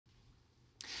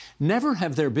Never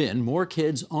have there been more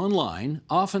kids online,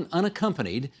 often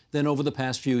unaccompanied, than over the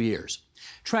past few years.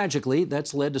 Tragically,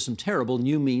 that's led to some terrible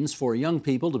new means for young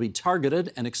people to be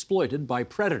targeted and exploited by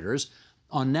predators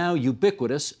on now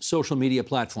ubiquitous social media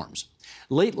platforms.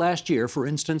 Late last year, for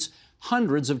instance,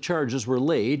 hundreds of charges were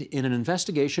laid in an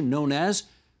investigation known as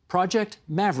Project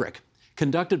Maverick,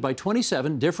 conducted by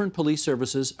 27 different police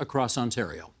services across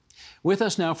Ontario. With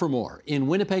us now for more, in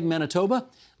Winnipeg, Manitoba,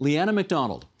 Leanna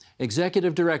MacDonald,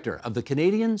 Executive Director of the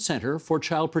Canadian Centre for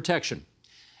Child Protection.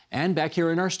 And back here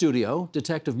in our studio,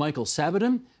 Detective Michael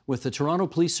Sabadin with the Toronto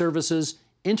Police Service's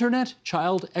Internet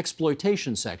Child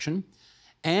Exploitation Section,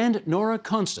 and Nora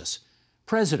Constas,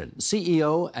 President and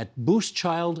CEO at Boost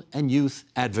Child and Youth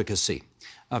Advocacy.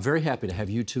 Very happy to have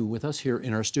you two with us here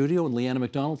in our studio. And Leanna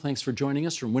MacDonald, thanks for joining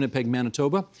us from Winnipeg,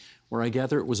 Manitoba, where I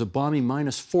gather it was a balmy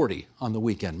minus 40 on the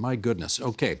weekend. My goodness.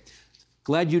 Okay.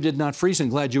 Glad you did not freeze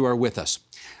and glad you are with us.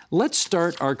 Let's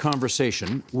start our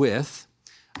conversation with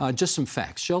just some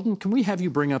facts. Sheldon, can we have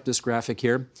you bring up this graphic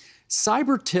here?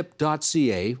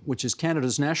 Cybertip.ca, which is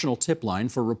Canada's national tip line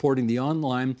for reporting the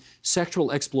online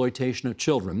sexual exploitation of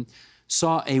children,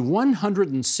 saw a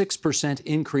 106%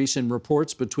 increase in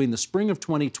reports between the spring of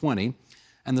 2020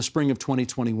 and the spring of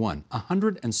 2021.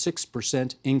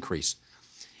 106% increase.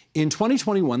 In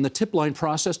 2021, the tip line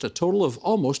processed a total of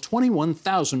almost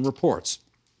 21,000 reports.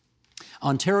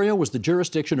 Ontario was the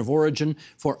jurisdiction of origin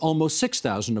for almost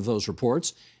 6,000 of those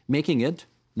reports, making it,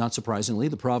 not surprisingly,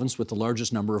 the province with the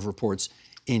largest number of reports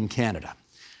in Canada.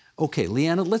 Okay,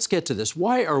 Leanna, let's get to this.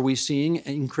 Why are we seeing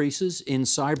increases in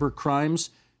cyber crimes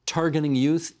targeting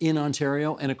youth in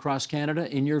Ontario and across Canada,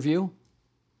 in your view?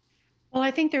 Well,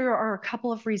 I think there are a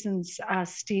couple of reasons,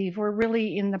 Steve. We're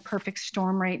really in the perfect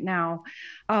storm right now.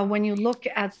 When you look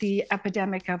at the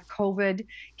epidemic of COVID,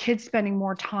 kids spending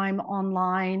more time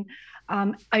online,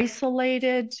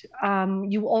 isolated.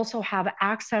 You also have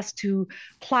access to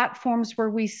platforms where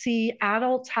we see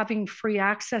adults having free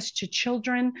access to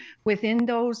children within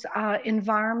those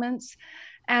environments.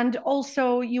 And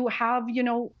also you have,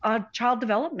 child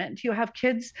development. You have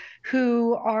kids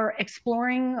who are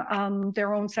exploring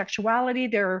their own sexuality.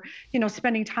 They're,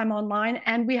 spending time online.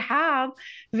 And we have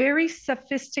very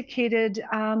sophisticated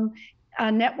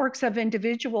networks of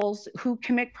individuals who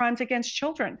commit crimes against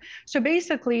children. So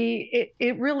basically,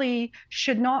 it really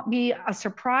should not be a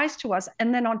surprise to us.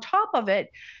 And then on top of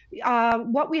it,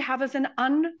 what we have is an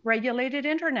unregulated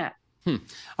internet.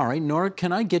 All right, Nora,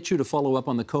 can I get you to follow up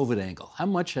on the COVID angle? How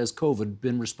much has COVID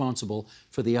been responsible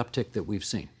for the uptick that we've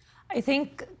seen? I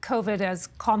think COVID has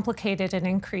complicated and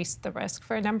increased the risk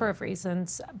for a number of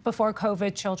reasons. Before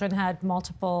COVID, children had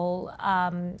multiple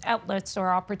outlets or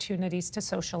opportunities to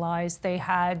socialize. They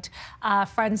had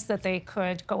friends that they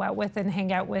could go out with and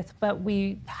hang out with, but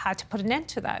we had to put an end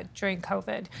to that during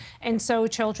COVID. And so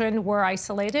children were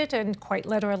isolated and quite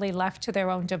literally left to their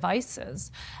own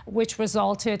devices, which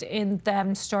resulted in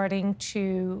them starting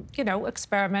to,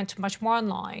 experiment much more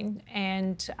online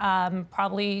and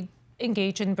probably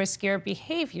engage in riskier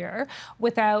behavior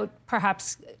without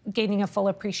perhaps gaining a full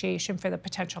appreciation for the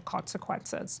potential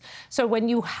consequences. So when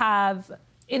you have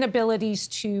inabilities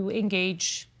to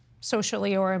engage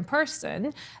socially or in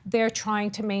person, they're trying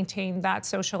to maintain that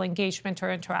social engagement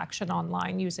or interaction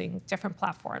online using different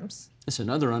platforms. It's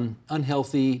another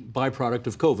unhealthy byproduct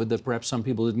of COVID that perhaps some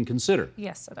people didn't consider.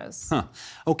 Yes, it is.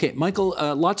 Okay, Michael,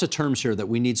 lots of terms here that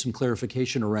we need some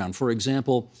clarification around. For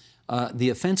example, the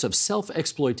offense of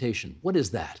self-exploitation. What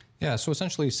is that? Yeah, so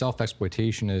essentially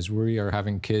self-exploitation is we are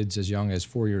having kids as young as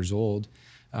 4 years old.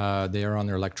 They are on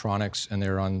their electronics and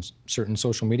they're on certain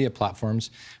social media platforms.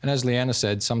 And as Leanna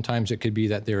said, sometimes it could be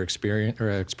that they're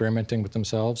experimenting with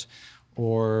themselves,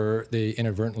 or they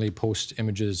inadvertently post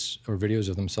images or videos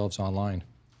of themselves online.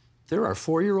 There are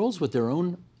 4-year-olds with their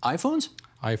own iPhones?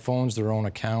 iPhones, their own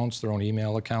accounts, their own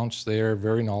email accounts. They are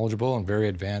very knowledgeable and very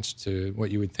advanced to what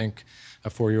you would think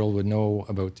a 4-year-old would know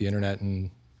about the internet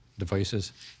and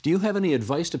devices. Do you have any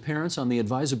advice to parents on the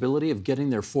advisability of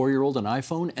getting their 4-year-old an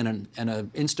iPhone and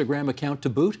an Instagram account to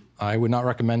boot? I would not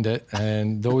recommend it.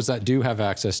 And those that do have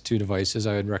access to devices,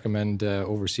 I would recommend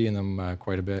overseeing them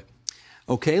quite a bit.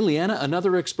 Okay, Leanna,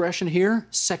 another expression here,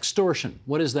 sextortion.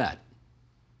 What is that?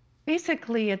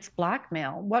 Basically, it's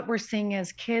blackmail. What we're seeing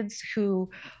is kids who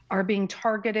are being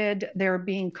targeted, they're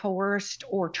being coerced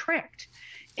or tricked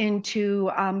into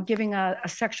giving a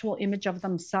sexual image of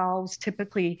themselves,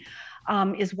 typically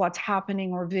is what's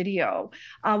happening, or video.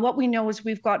 What we know is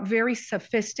we've got very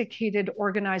sophisticated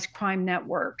organized crime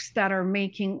networks that are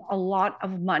making a lot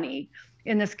of money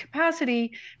in this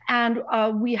capacity, and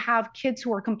we have kids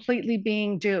who are completely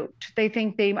being duped. They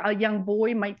think a young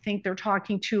boy might think they're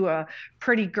talking to a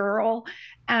pretty girl,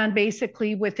 and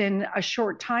basically within a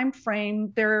short time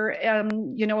frame, they're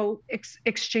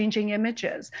exchanging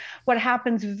images. What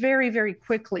happens very, very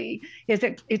quickly is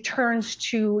it turns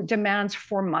to demands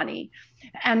for money.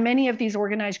 And many of these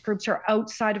organized groups are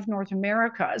outside of North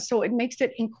America. So it makes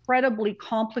it incredibly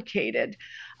complicated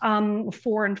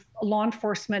for law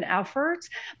enforcement efforts.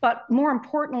 But more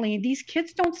importantly, these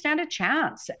kids don't stand a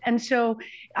chance. And so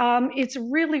it's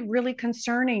really, really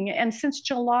concerning. And since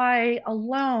July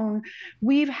alone,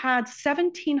 we've had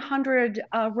 1,700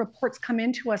 reports come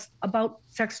into us about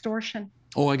sextortion.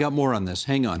 Oh, I got more on this.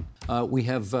 Hang on. We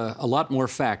have a lot more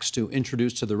facts to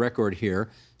introduce to the record here.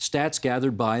 Stats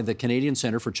gathered by the Canadian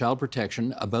Centre for Child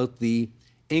Protection about the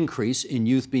increase in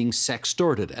youth being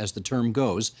sextorted, as the term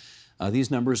goes. These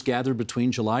numbers gathered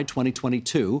between July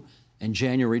 2022 and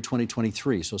January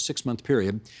 2023, so a 6-month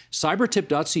period.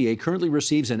 Cybertip.ca currently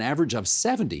receives an average of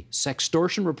 70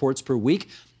 sextortion reports per week.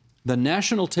 The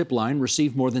National Tip Line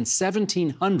received more than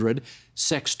 1,700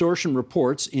 sextortion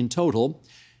reports in total.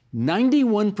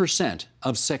 91%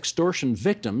 of sextortion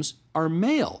victims are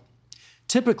male.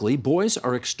 Typically, boys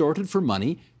are extorted for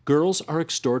money, girls are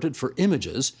extorted for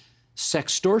images.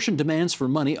 Sextortion demands for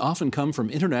money often come from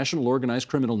international organized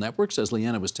criminal networks, as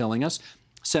Leanna was telling us.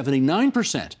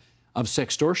 79% of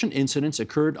sextortion incidents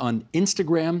occurred on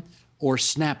Instagram or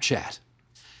Snapchat.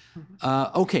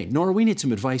 Okay, Nora, we need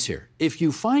some advice here. If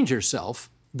you find yourself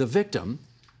the victim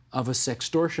of a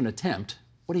sextortion attempt,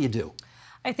 what do you do?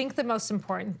 I think the most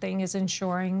important thing is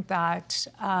ensuring that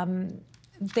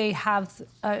they have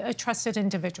a trusted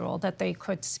individual that they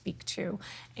could speak to.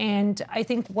 And I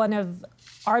think one of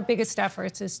our biggest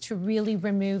efforts is to really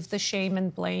remove the shame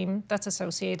and blame that's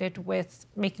associated with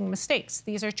making mistakes.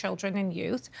 These are children and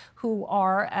youth who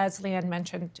are, as Leanne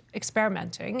mentioned,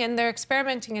 experimenting. And they're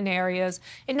experimenting in areas,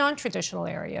 in non-traditional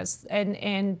areas.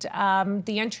 And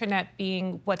the internet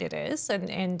being what it is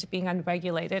and being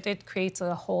unregulated, it creates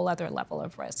a whole other level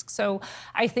of risk. So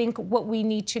I think what we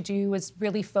need to do is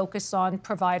really focus on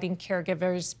providing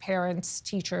caregivers, parents,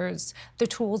 teachers, the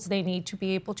tools they need to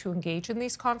be able to engage in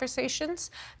these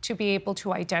conversations, to be able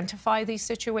to identify these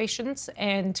situations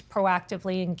and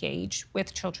proactively engage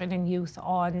with children and youth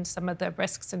on some of the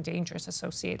risks and dangers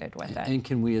associated with it. And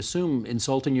can we assume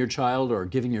insulting your child or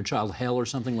giving your child hell or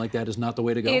something like that is not the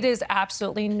way to go? It is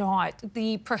absolutely not.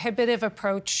 The prohibitive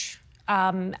approach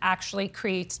actually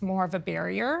creates more of a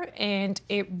barrier, and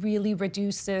it really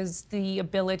reduces the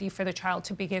ability for the child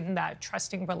to begin that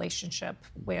trusting relationship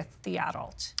with the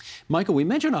adult. Michael, we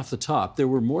mentioned off the top there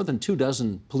were more than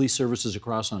 24 police services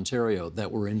across Ontario that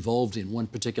were involved in one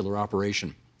particular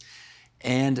operation.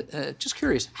 And just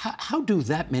curious, how do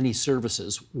that many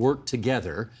services work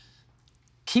together,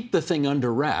 keep the thing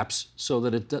under wraps so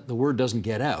that the word doesn't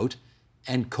get out,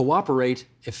 and cooperate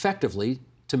effectively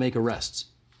to make arrests?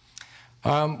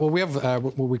 Well, we have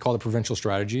what we call the provincial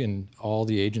strategy, and all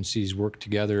the agencies work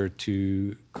together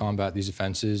to combat these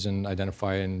offenses and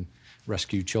identify and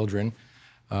rescue children.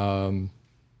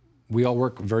 We all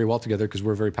work very well together because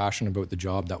we're very passionate about the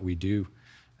job that we do.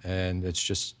 And it's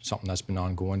just something that's been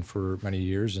ongoing for many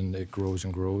years, and it grows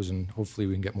and grows, and hopefully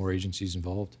we can get more agencies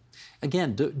involved.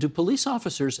 Again, do police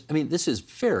officers, I mean, this is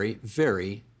very,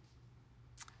 very,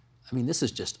 I mean, this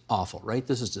is just awful, right?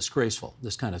 This is disgraceful,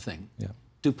 this kind of thing. Yeah.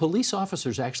 Do police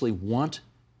officers actually want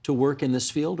to work in this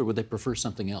field, or would they prefer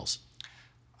something else?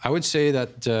 I would say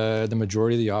that the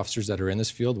majority of the officers that are in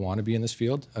this field want to be in this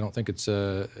field. I don't think it's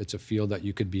a field that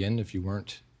you could be in if you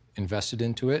weren't invested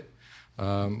into it.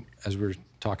 As we were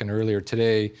talking earlier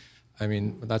today, I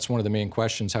mean, that's one of the main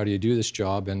questions. How do you do this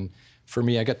job? And for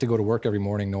me, I get to go to work every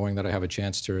morning knowing that I have a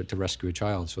chance to rescue a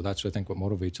child. So that's, I think, what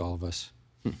motivates all of us.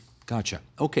 Gotcha.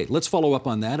 Okay, let's follow up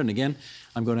on that. And again,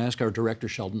 I'm going to ask our director,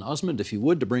 Sheldon Osmond, if he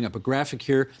would, to bring up a graphic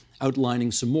here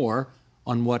outlining some more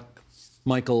on what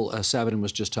Michael Sabatin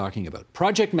was just talking about.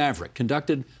 Project Maverick,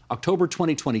 conducted October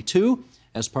 2022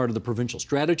 as part of the provincial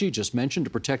strategy just mentioned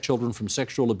to protect children from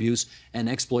sexual abuse and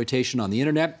exploitation on the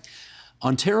internet.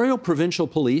 Ontario Provincial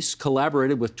Police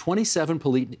collaborated with 27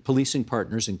 policing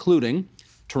partners, including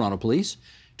Toronto Police,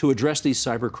 to address these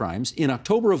cybercrimes. In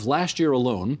October of last year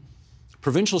alone,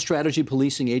 provincial strategy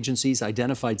policing agencies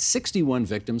identified 61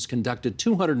 victims, conducted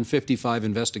 255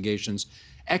 investigations,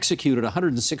 executed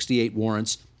 168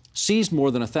 warrants, seized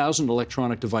more than 1,000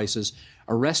 electronic devices,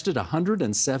 arrested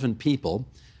 107 people,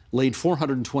 laid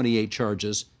 428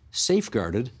 charges,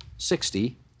 safeguarded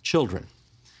 60 children.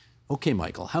 Okay,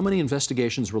 Michael, how many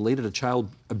investigations related to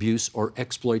child abuse or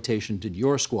exploitation did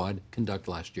your squad conduct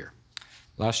last year?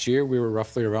 Last year, we were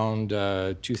roughly around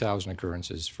 2,000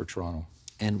 occurrences for Toronto.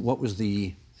 And what was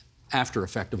the after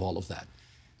effect of all of that?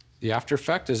 The after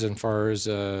effect is as far as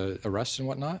arrests and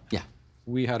whatnot? Yeah.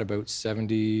 We had about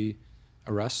 70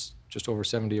 arrests, just over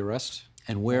 70 arrests.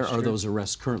 And where are those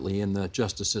arrests currently in the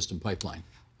justice system pipeline?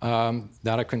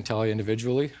 That I couldn't tell you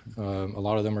individually. A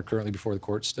lot of them are currently before the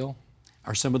court still.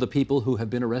 Are some of the people who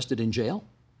have been arrested in jail?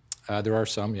 There are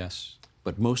some, yes.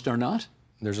 But most are not?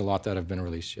 There's a lot that have been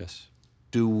released, yes.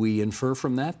 Do we infer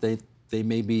from that they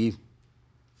may be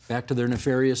back to their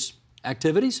nefarious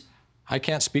activities? I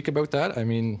can't speak about that. I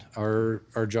mean,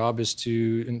 our job is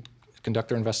to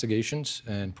conduct our investigations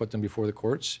and put them before the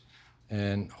courts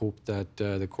and hope that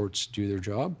the courts do their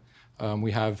job.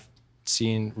 We have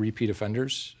seen repeat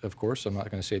offenders, of course. I'm not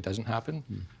going to say it doesn't happen,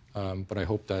 but I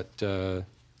hope that the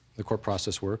court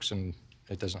process works and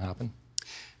it doesn't happen.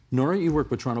 Nora, you work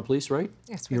with Toronto Police, right?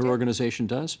 Yes, we do. Your organization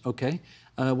does? Okay.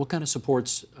 What kind of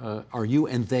supports are you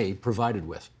and they provided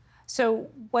with? So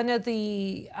one of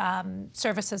the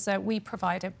services that we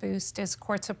provide at Boost is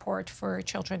court support for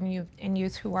children and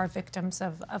youth who are victims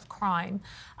of crime.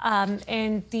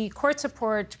 And the court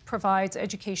support provides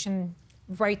education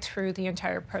right through the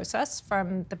entire process,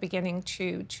 from the beginning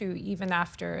to even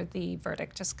after the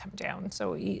verdict has come down.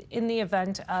 So in the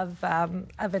event of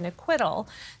an acquittal,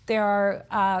 there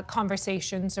are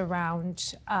conversations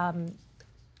around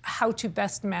how to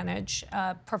best manage,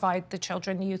 provide the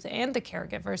children, youth, and the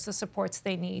caregivers the supports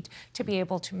they need to be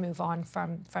able to move on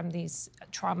from these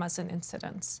traumas and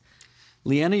incidents.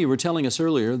 Leanna, you were telling us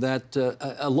earlier that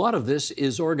a lot of this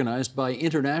is organized by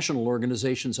international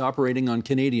organizations operating on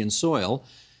Canadian soil.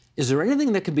 Is there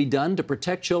anything that can be done to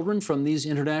protect children from these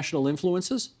international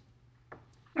influences?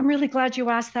 I'm really glad you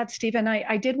asked that, Stephen.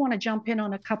 I did want to jump in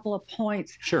on a couple of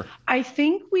points. Sure. I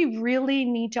think we really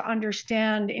need to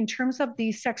understand, in terms of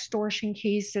these sextortion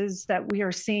cases that we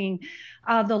are seeing,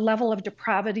 the level of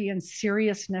depravity and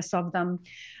seriousness of them.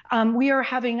 We are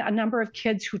having a number of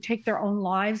kids who take their own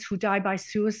lives, who die by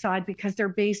suicide because they're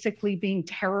basically being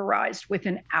terrorized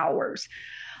within hours.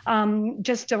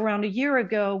 Just around a year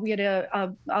ago, we had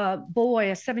a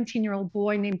boy, a 17-year-old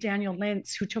boy named Daniel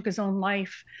Lintz, who took his own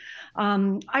life.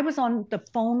 I was on the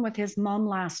phone with his mom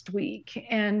last week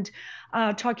and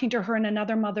talking to her and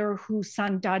another mother whose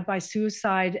son died by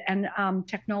suicide, and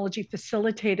technology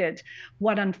facilitated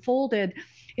what unfolded.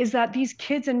 Is that these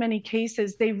kids, in many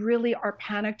cases, they really are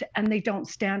panicked and they don't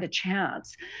stand a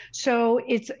chance. So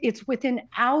it's within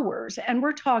hours, and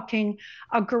we're talking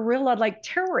a guerrilla-like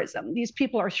terrorism. These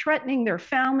people are threatening their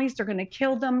families. They're going to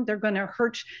kill them. They're going to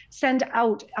send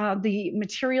out the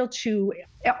material to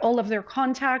all of their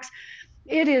contacts.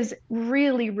 It is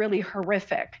really, really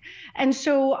horrific. And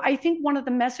so I think one of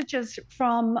the messages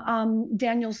from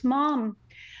Daniel's mom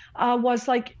was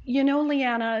like, you know,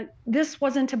 Leanna, this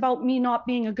wasn't about me not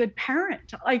being a good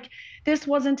parent. Like, this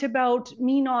wasn't about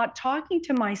me not talking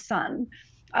to my son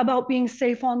about being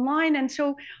safe online. And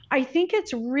so I think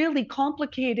it's really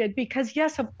complicated because,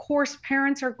 yes, of course,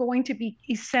 parents are going to be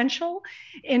essential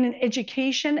in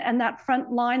education and that front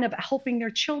line of helping their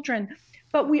children.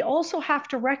 But we also have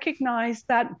to recognize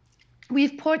that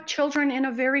we've put children in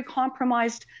a very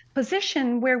compromised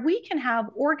position where we can have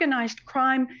organized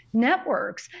crime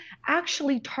networks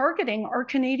actually targeting our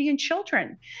Canadian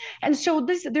children. And so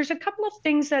there's a couple of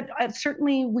things that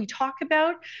certainly we talk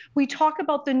about. We talk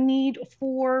about the need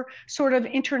for sort of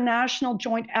international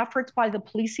joint efforts by the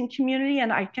policing community.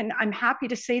 And I'm happy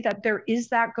to say that there is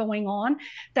that going on,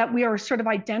 that we are sort of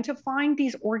identifying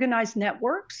these organized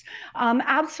networks.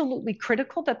 Absolutely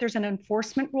critical that there's an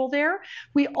enforcement role there.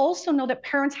 We also know that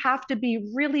parents have to be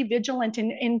really vigilant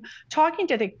in talking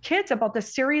to the kids about the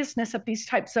seriousness of these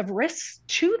types of risks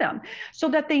to them, so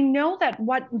that they know that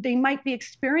what they might be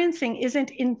experiencing isn't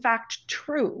in fact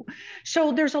true.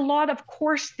 So there's a lot of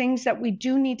course things that we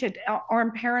do need to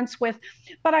arm parents with,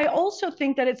 but I also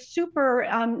think that it's super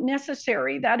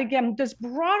necessary that, again, this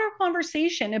broader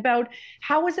conversation about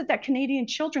how is it that Canadian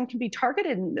children can be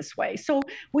targeted in this way. So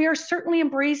we are certainly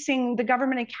embracing the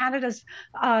government of Canada's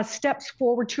steps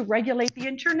forward to regulate the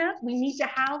internet. We need to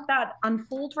have that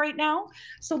unfold right now.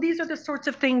 So these are the sorts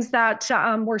of things that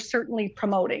we're certainly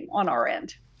promoting on our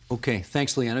end. Okay,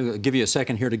 thanks, Leanna. I'll give you a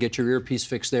second here to get your earpiece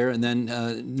fixed there. And then,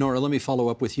 Nora, let me follow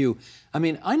up with you. I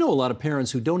mean, I know a lot of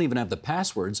parents who don't even have the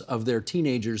passwords of their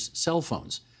teenagers' cell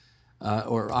phones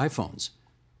or iPhones.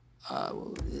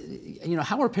 You know,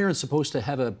 how are parents supposed to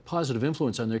have a positive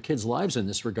influence on their kids' lives in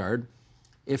this regard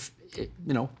if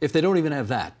they don't even have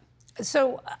that?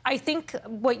 So I think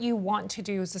what you want to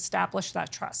do is establish that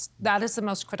trust. That is the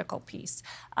most critical piece.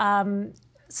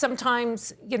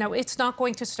 sometimes, you know, it's not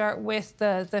going to start with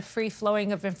the free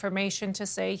flowing of information to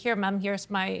say, here, Mom, here's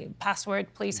my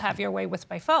password, please have your way with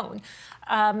my phone.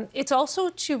 It's also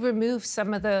to remove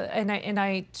some of the, and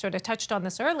I sort of touched on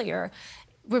this earlier,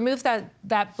 remove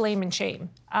that blame and shame.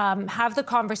 Have the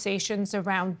conversations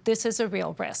around, this is a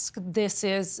real risk. This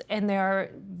is, and there are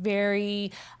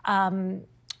very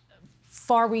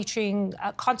far-reaching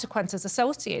consequences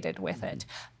associated with it.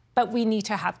 But we need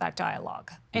to have that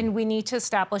dialogue, and we need to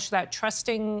establish that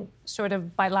trusting sort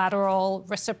of bilateral,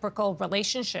 reciprocal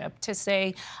relationship to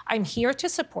say, I'm here to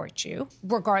support you,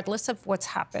 regardless of what's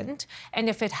happened. And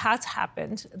if it has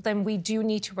happened, then we do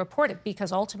need to report it,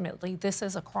 because ultimately this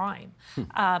is a crime.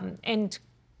 And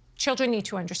children need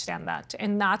to understand that,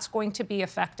 and that's going to be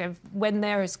effective when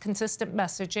there's consistent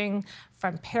messaging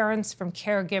from parents, from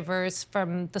caregivers,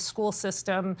 from the school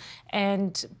system,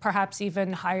 and perhaps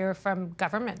even higher from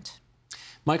government.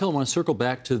 Michael, I want to circle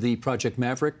back to the Project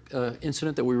Maverick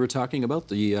incident that we were talking about,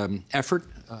 the effort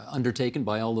undertaken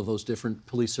by all of those different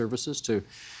police services to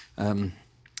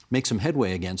make some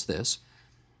headway against this.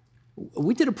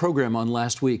 We did a program on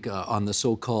last week on the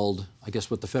so-called, I guess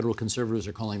what the federal conservatives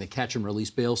are calling the catch and release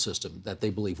bail system that they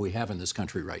believe we have in this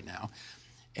country right now.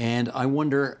 And I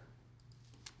wonder,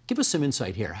 give us some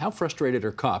insight here. How frustrated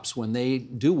are cops when they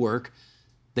do work,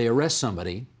 they arrest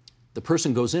somebody, the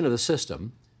person goes into the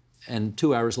system, and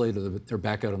 2 hours later they're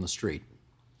back out on the street?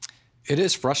 It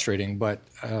is frustrating, but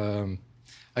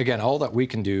again, all that we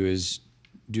can do is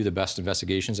do the best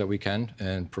investigations that we can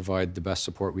and provide the best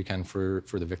support we can for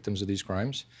the victims of these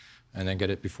crimes, and then get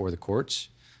it before the courts.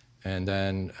 And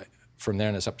then from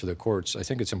there, it's up to the courts. I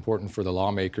think it's important for the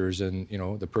lawmakers and, you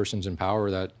know, the persons in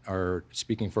power that are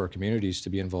speaking for our communities to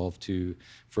be involved to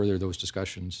further those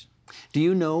discussions. Do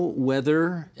you know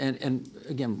whether, and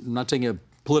again, I'm not taking a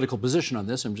political position on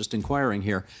this, I'm just inquiring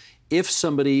here, if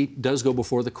somebody does go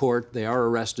before the court, they are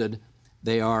arrested,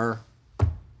 they are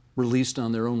released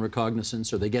on their own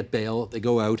recognizance, or they get bail, they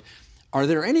go out, are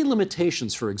there any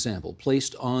limitations, for example,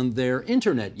 placed on their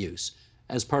internet use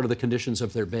as part of the conditions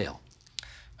of their bail?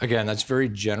 Again, that's a very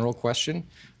general question.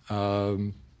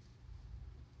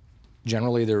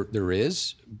 Generally, there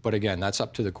is, but again, that's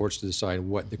up to the courts to decide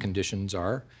what the conditions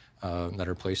are that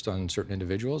are placed on certain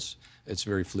individuals. It's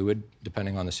very fluid,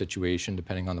 depending on the situation,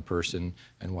 depending on the person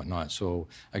and whatnot. So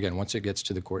again, once it gets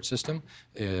to the court system,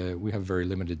 we have very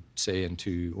limited say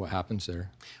into what happens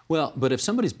there. Well, but if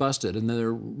somebody's busted and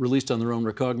they're released on their own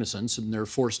recognizance and they're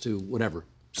forced to, whatever,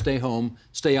 stay home,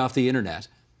 stay off the internet,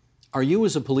 are you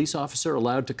as a police officer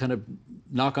allowed to kind of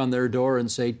knock on their door and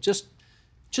say,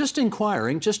 just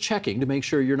inquiring, just checking to make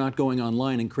sure you're not going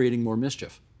online and creating more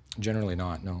mischief? Generally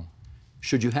not, no.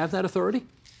 Should you have that authority?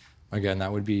 Again,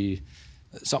 that would be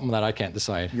something that I can't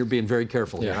decide. You're being very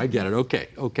careful here. I get it. Okay,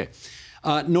 okay.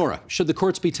 Nora, should the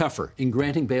courts be tougher in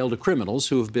granting bail to criminals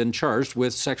who have been charged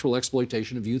with sexual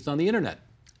exploitation of youth on the internet?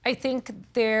 I think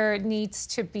there needs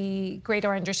to be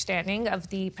greater understanding of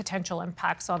the potential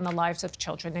impacts on the lives of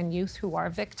children and youth who are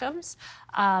victims.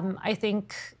 I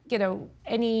think, you know,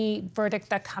 any verdict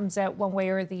that comes out one way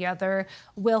or the other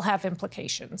will have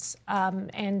implications.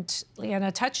 And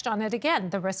Leanna touched on it again,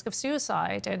 the risk of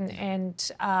suicide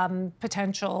and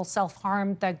potential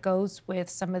self-harm that goes with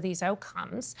some of these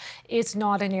outcomes is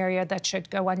not an area that should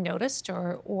go unnoticed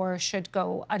or should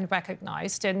go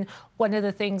unrecognized. And one of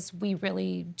the things we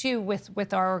really do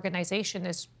with our organization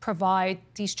is provide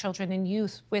these children and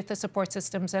youth with the support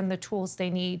systems and the tools they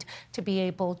need to be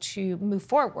able to move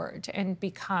forward and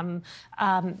become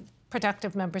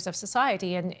productive members of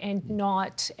society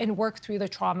and work through the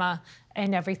trauma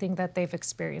and everything that they've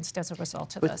experienced as a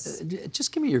result of this.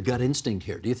 Just give me your gut instinct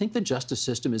here. Do you think the justice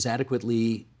system is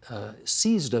adequately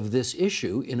seized of this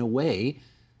issue in a way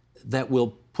that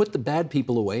will put the bad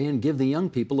people away and give the young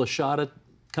people a shot at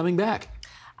coming back?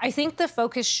 I think the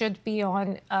focus should be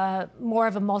on more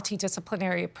of a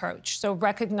multidisciplinary approach. So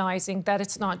recognizing that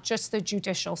it's not just the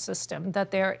judicial system, that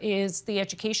there is the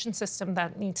education system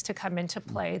that needs to come into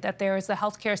play, that there is the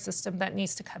healthcare system that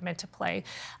needs to come into play.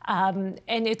 And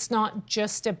it's not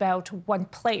just about one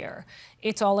player.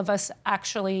 It's all of us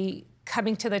actually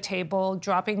coming to the table,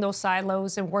 dropping those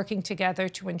silos and working together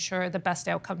to ensure the best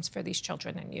outcomes for these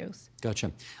children and youth.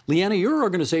 Gotcha. Leanna, your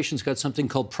organization's got something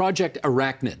called Project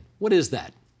Arachnid. What is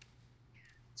that?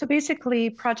 So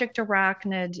basically, Project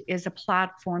Arachnid is a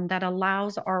platform that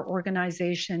allows our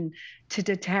organization to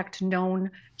detect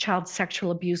known child sexual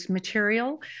abuse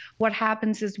material. What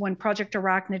happens is when Project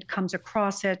Arachnid comes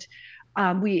across it,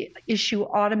 we issue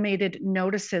automated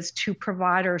notices to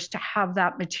providers to have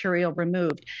that material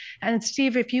removed. And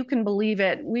Steve, if you can believe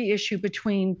it, we issue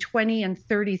between 20 and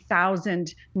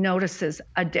 30,000 notices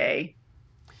a day.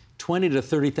 20 to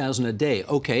 30,000 a day.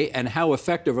 Okay, and how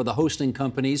effective are the hosting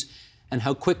companies, and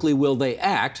how quickly will they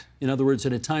act, in other words,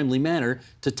 in a timely manner,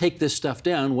 to take this stuff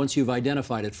down once you've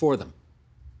identified it for them?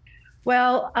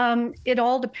 Well, it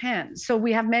all depends. So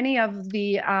we have many of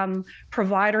the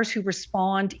providers who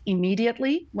respond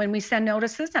immediately when we send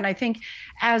notices, and I think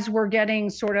as we're getting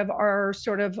our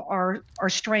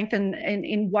strength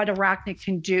in what Arachnid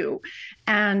can do,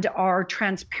 and our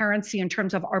transparency in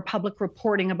terms of our public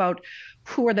reporting about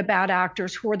who are the bad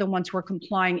actors, who are the ones who are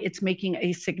complying, it's making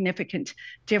a significant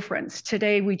difference.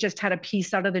 Today, we just had a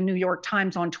piece out of the New York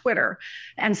Times on Twitter,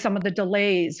 and some of the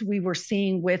delays we were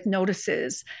seeing with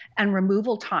notices and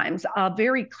removal times, a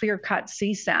very clear-cut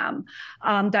CSAM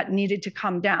that needed to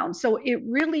come down. So it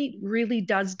really, really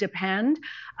does depend.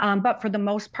 But for the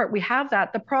most part, we have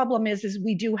that. The problem is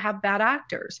we do have bad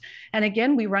actors. And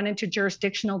again, we run into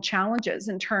jurisdictional challenges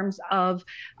in terms of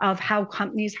how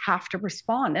companies have to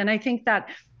respond. And I think that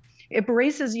it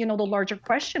raises, the larger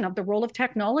question of the role of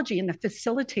technology in the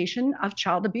facilitation of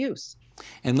child abuse.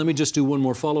 And let me just do one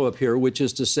more follow-up here, which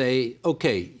is to say,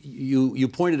 okay, you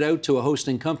pointed out to a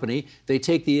hosting company, they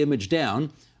take the image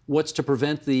down. What's to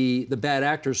prevent the bad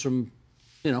actors from,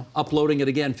 uploading it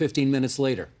again 15 minutes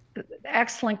later?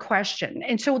 Excellent question.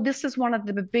 And so this is one of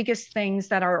the biggest things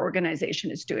that our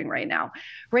organization is doing right now.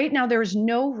 Right now, there is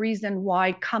no reason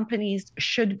why companies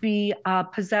should be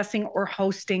possessing or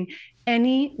hosting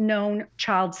any known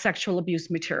child sexual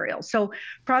abuse material. So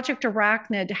Project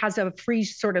Arachnid has a free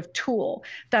sort of tool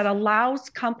that allows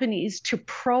companies to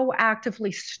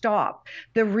proactively stop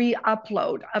the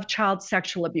re-upload of child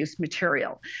sexual abuse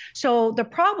material. So the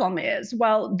problem is,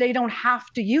 well, they don't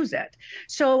have to use it.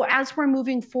 So as we're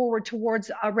moving forward towards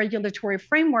a regulatory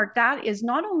framework, that is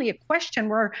not only a question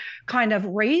we're kind of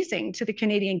raising to the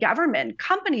Canadian government.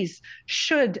 Companies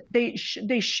should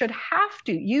have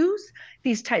to use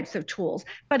these types of tools,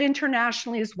 but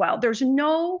internationally as well. There's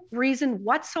no reason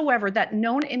whatsoever that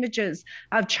known images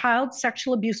of child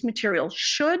sexual abuse material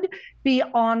should be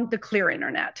on the clear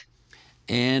internet.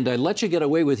 And I let you get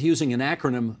away with using an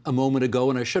acronym a moment ago,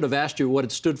 and I should have asked you what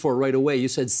it stood for right away. You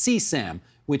said CSAM,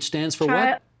 which stands for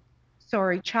what?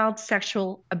 Child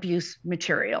sexual abuse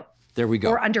material. There we go.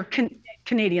 Or under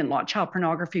Canadian law, child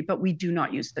pornography, but we do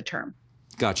not use the term.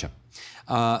 Gotcha.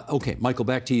 Okay, Michael,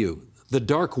 back to you. The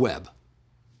dark web,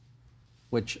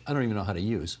 which I don't even know how to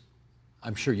use.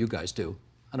 I'm sure you guys do.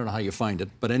 I don't know how you find it,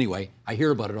 but anyway, I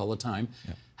hear about it all the time.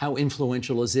 Yeah. How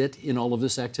influential is it in all of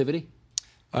this activity?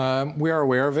 We are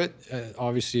aware of it.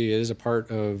 Obviously, it is a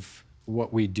part of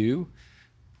what we do,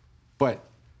 but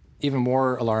even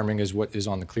more alarming is what is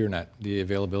on the ClearNet, the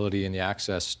availability and the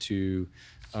access to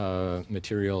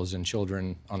materials and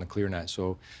children on the ClearNet.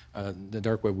 So the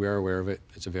dark web, we are aware of it,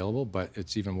 it's available, but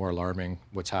it's even more alarming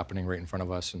what's happening right in front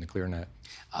of us in the ClearNet.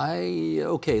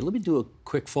 Okay, let me do a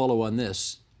quick follow on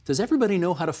this. Does everybody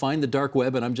know how to find the dark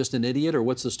web and I'm just an idiot, or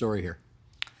what's the story here?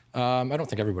 I don't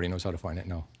think everybody knows how to find it,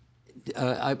 no.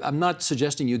 I'm not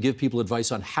suggesting you give people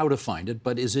advice on how to find it,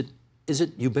 but is it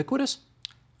ubiquitous?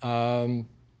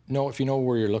 No, if you know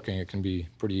where you're looking, it can be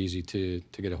pretty easy to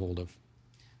get a hold of.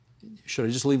 Should I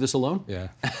just leave this alone? Yeah.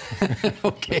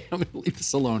 Okay, I'm going to leave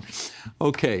this alone.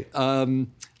 Okay,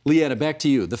 Leanna, back to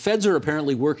you. The feds are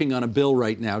apparently working on a bill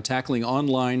right now tackling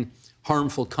online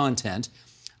harmful content.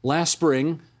 Last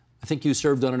spring, I think you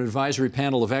served on an advisory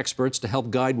panel of experts to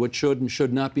help guide what should and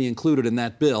should not be included in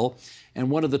that bill. And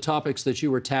one of the topics that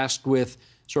you were tasked with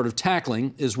sort of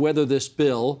tackling is whether this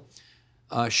bill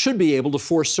should be able to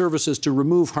force services to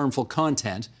remove harmful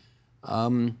content.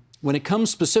 When it comes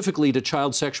specifically to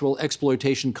child sexual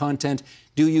exploitation content,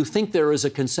 do you think there is a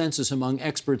consensus among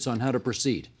experts on how to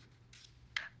proceed?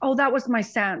 Oh, that was my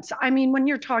sense. I mean, when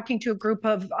you're talking to a group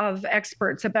of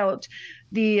experts about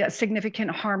the significant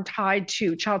harm tied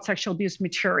to child sexual abuse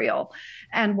material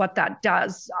and what that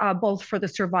does, both for the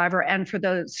survivor and for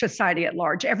the society at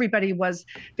large, everybody was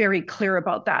very clear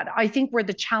about that. I think where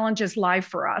the challenges lie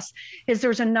for us is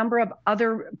there's a number of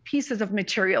other pieces of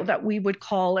material that we would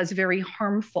call as very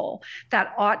harmful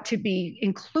that ought to be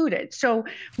included. So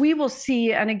we will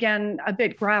see, and again, a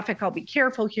bit graphic, I'll be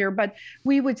careful here, but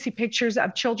we would see pictures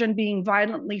of children being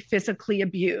violently, physically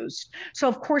abused. So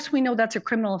of course we know that's a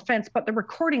criminal offense, but the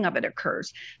recording of it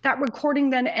occurs. That recording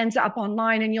then ends up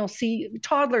online and you'll see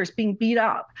toddlers being beat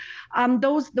up.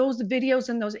 Those videos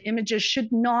and those images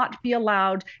should not be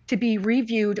allowed to be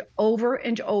reviewed over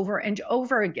and over and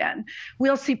over again.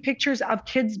 We'll see pictures of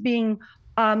kids being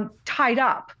tied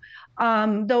up.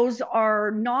 Those are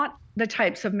not the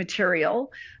types of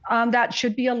material that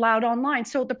should be allowed online.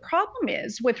 So the problem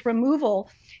is with removal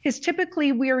is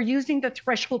typically we are using the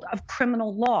threshold of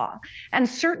criminal law. And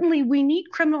certainly we need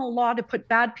criminal law to put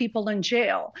bad people in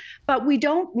jail, but we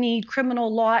don't need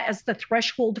criminal law as the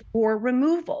threshold for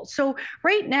removal. So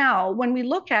right now, when we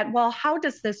look at, well, how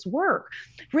does this work?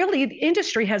 Really, the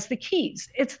industry has the keys.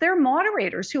 It's their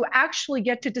moderators who actually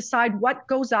get to decide what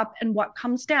goes up and what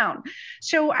comes down.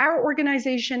 So our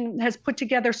organization has put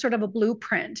together sort of a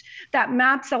blueprint that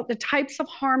maps out the types of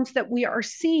harms that we are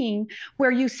seeing,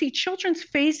 where you see children's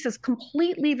faces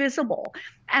completely visible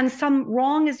and some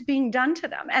wrong is being done to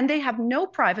them, and they have no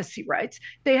privacy rights,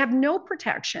 they have no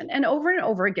protection, and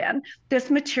over again this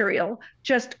material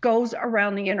just goes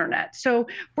around the internet. So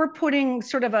we're putting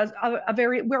sort of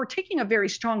we're taking a very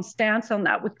strong stance on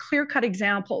that with clear-cut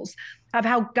examples of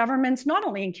how governments, not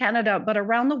only in Canada but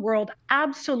around the world,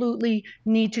 absolutely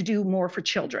need to do more for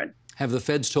children. Have the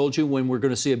feds told you when we're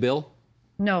going to see a bill?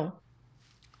 No.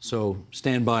 So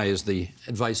stand by is the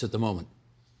advice at the moment.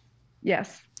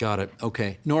 Yes. Got it.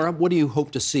 Okay. Nora, what do you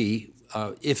hope to see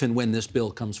if and when this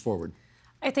bill comes forward?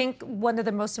 I think one of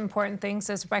the most important things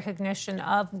is recognition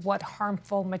of what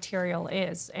harmful material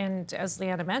is. And as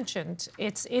Leanna mentioned,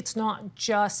 it's not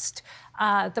just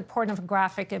the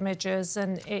pornographic images,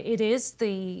 and it is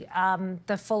the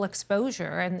full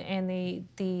exposure and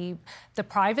the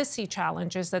privacy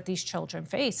challenges that these children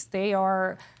face. They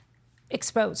are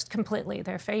exposed completely,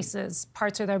 their faces,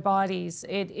 parts of their bodies.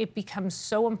 It becomes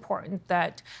so important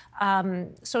that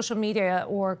social media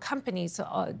or companies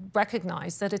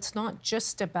recognize that it's not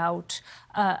just about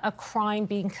a crime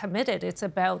being committed, it's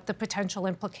about the potential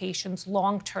implications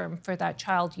long-term for that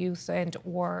child, youth, and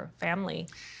or family.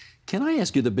 Can I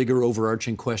ask you the bigger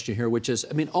overarching question here, which is,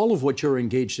 I mean, all of what you're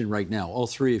engaged in right now, all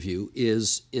three of you,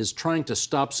 is trying to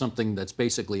stop something that's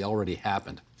basically already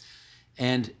happened.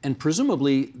 And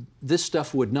presumably, this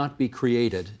stuff would not be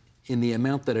created in the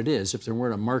amount that it is if there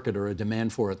weren't a market or a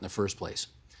demand for it in the first place.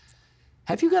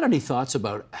 Have you got any thoughts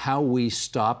about how we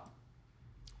stop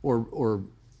or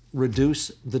reduce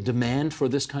the demand for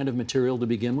this kind of material to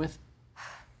begin with?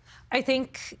 I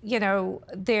think, you know,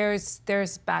 there's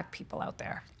bad people out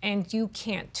there, and you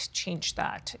can't change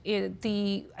that.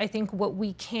 I think what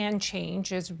we can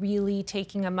change is really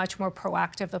taking a much more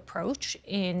proactive approach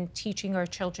in teaching our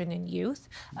children and youth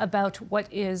about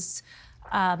what is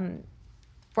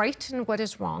right and what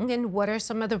is wrong and what are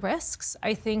some of the risks.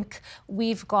 I think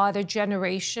we've got a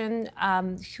generation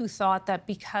who thought that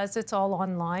because it's all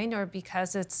online or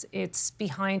because it's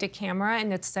behind a camera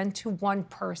and it's sent to one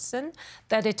person,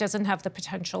 that it doesn't have the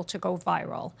potential to go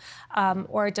viral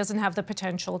or it doesn't have the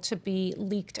potential to be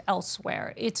leaked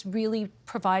elsewhere. It's really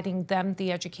providing them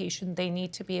the education they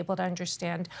need to be able to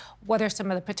understand what are some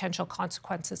of the potential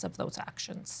consequences of those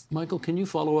actions. Michael, can you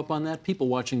follow up on that? People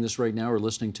watching this right now or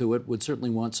listening to it would certainly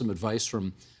want some advice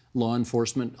from law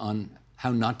enforcement on how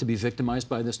not to be victimized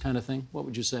by this kind of thing. What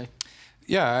would you say?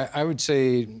 Yeah, I would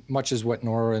say much as what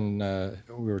Nora and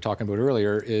we were talking about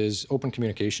earlier is open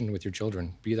communication with your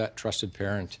children. Be that trusted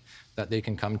parent that they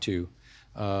can come to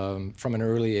from an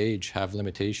early age, have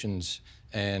limitations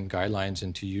and guidelines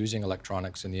into using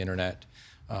electronics and the internet,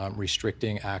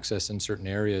 restricting access in certain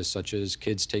areas, such as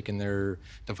kids taking their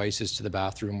devices to the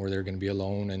bathroom where they're going to be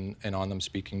alone and on them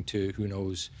speaking to who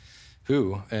knows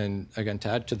who. And again, to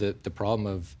add to the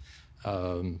problem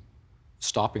of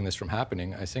stopping this from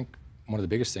happening, I think one of the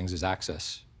biggest things is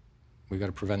access. We've got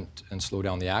to prevent and slow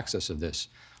down the access of this.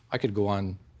 I could go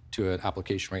on to an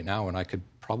application right now and I could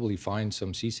probably find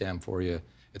some CSAM for you.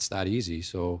 It's that easy.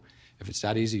 So if it's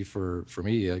that easy for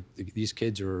me, these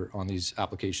kids are on these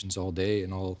applications all day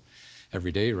and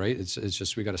every day, right? It's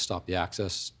just we got to stop the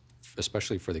access,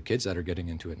 especially for the kids that are getting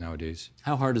into it nowadays.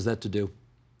 How hard is that to do?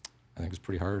 I think it's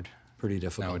pretty hard. Pretty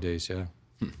difficult. Nowadays, yeah.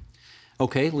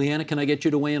 Okay, Leanna, can I get you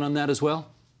to weigh in on that as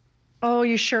well? Oh,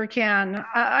 you sure can.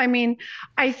 I mean,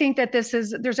 I think that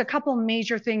there's a couple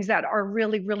major things that are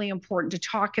really, really important to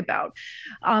talk about.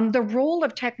 The role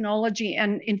of technology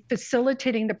and in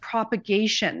facilitating the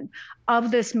propagation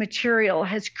of this material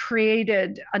has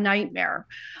created a nightmare.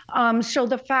 So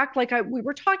the fact, like we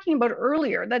were talking about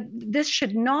earlier, that this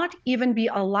should not even be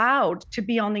allowed to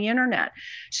be on the internet.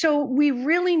 So we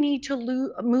really need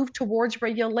to move towards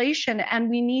regulation, and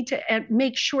we need to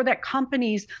make sure that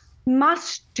companies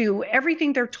must do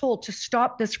everything they're told to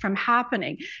stop this from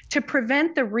happening, to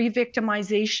prevent the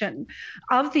re-victimization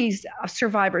of these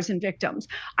survivors and victims.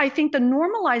 I think the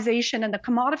normalization and the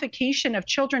commodification of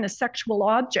children as sexual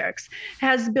objects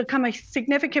has become a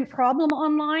significant problem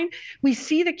online. We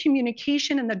see the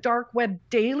communication in the dark web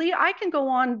daily. I can go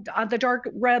on the dark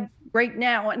web right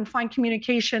now and find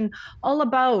communication all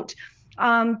about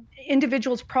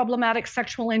individuals' problematic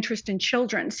sexual interest in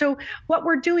children. So what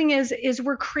we're doing is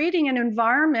we're creating an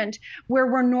environment where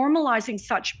we're normalizing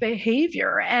such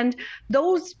behavior, and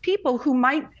those people who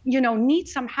might, need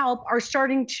some help are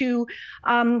starting to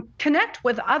connect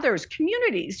with others,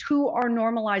 communities who are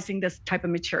normalizing this type of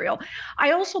material.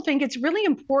 I also think it's really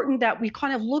important that we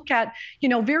kind of look at,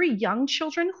 very young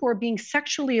children who are being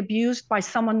sexually abused by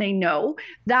someone they know.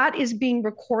 That is being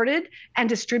recorded and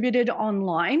distributed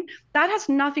online. That has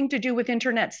nothing to do with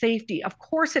internet safety. Of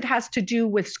course, it has to do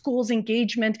with schools'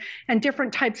 engagement and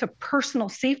different types of personal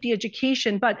safety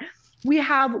education. But we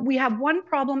have one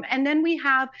problem, and then we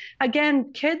have,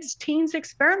 again, kids, teens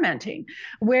experimenting,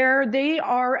 where they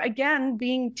are, again,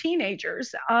 being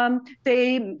teenagers.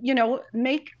 They,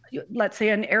 make, let's say,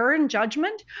 an error in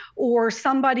judgment, or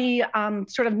somebody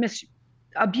sort of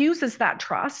abuses that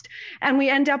trust, and we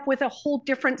end up with a whole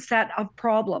different set of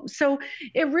problems. So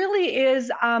it really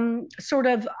is sort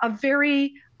of a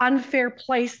very unfair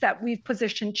place that we've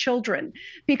positioned children,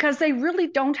 because they really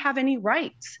don't have any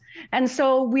rights. And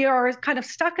so we are kind of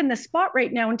stuck in this spot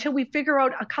right now until we figure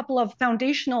out a couple of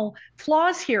foundational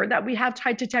flaws here that we have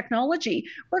tied to technology.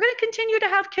 We're going to continue to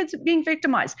have kids being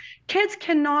victimized. Kids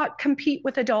cannot compete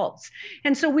with adults.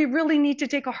 And so we really need to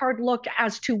take a hard look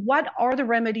as to what are the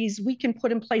remedies we can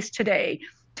put in place today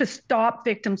to stop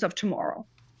victims of tomorrow.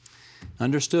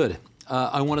 Understood.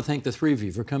 I want to thank the three of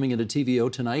you for coming into TVO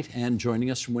tonight and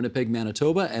joining us from Winnipeg,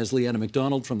 Manitoba, as Leanna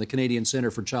MacDonald from the Canadian Centre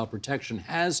for Child Protection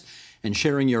has, and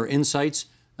sharing your insights.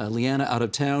 Leanna out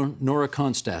of town, Nora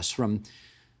Constas from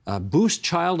Boost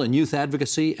Child and Youth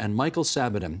Advocacy, and Michael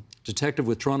Sabadin, detective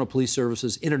with Toronto Police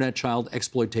Service's Internet Child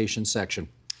Exploitation Section.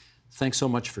 Thanks so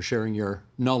much for sharing your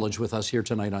knowledge with us here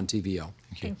tonight on TVO.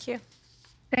 Thank you.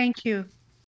 Thank you.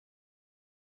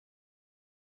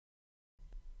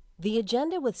 The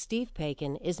Agenda with Steve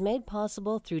Paikin is made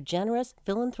possible through generous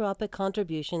philanthropic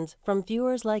contributions from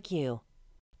viewers like you.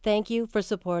 Thank you for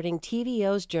supporting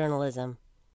TVO's journalism.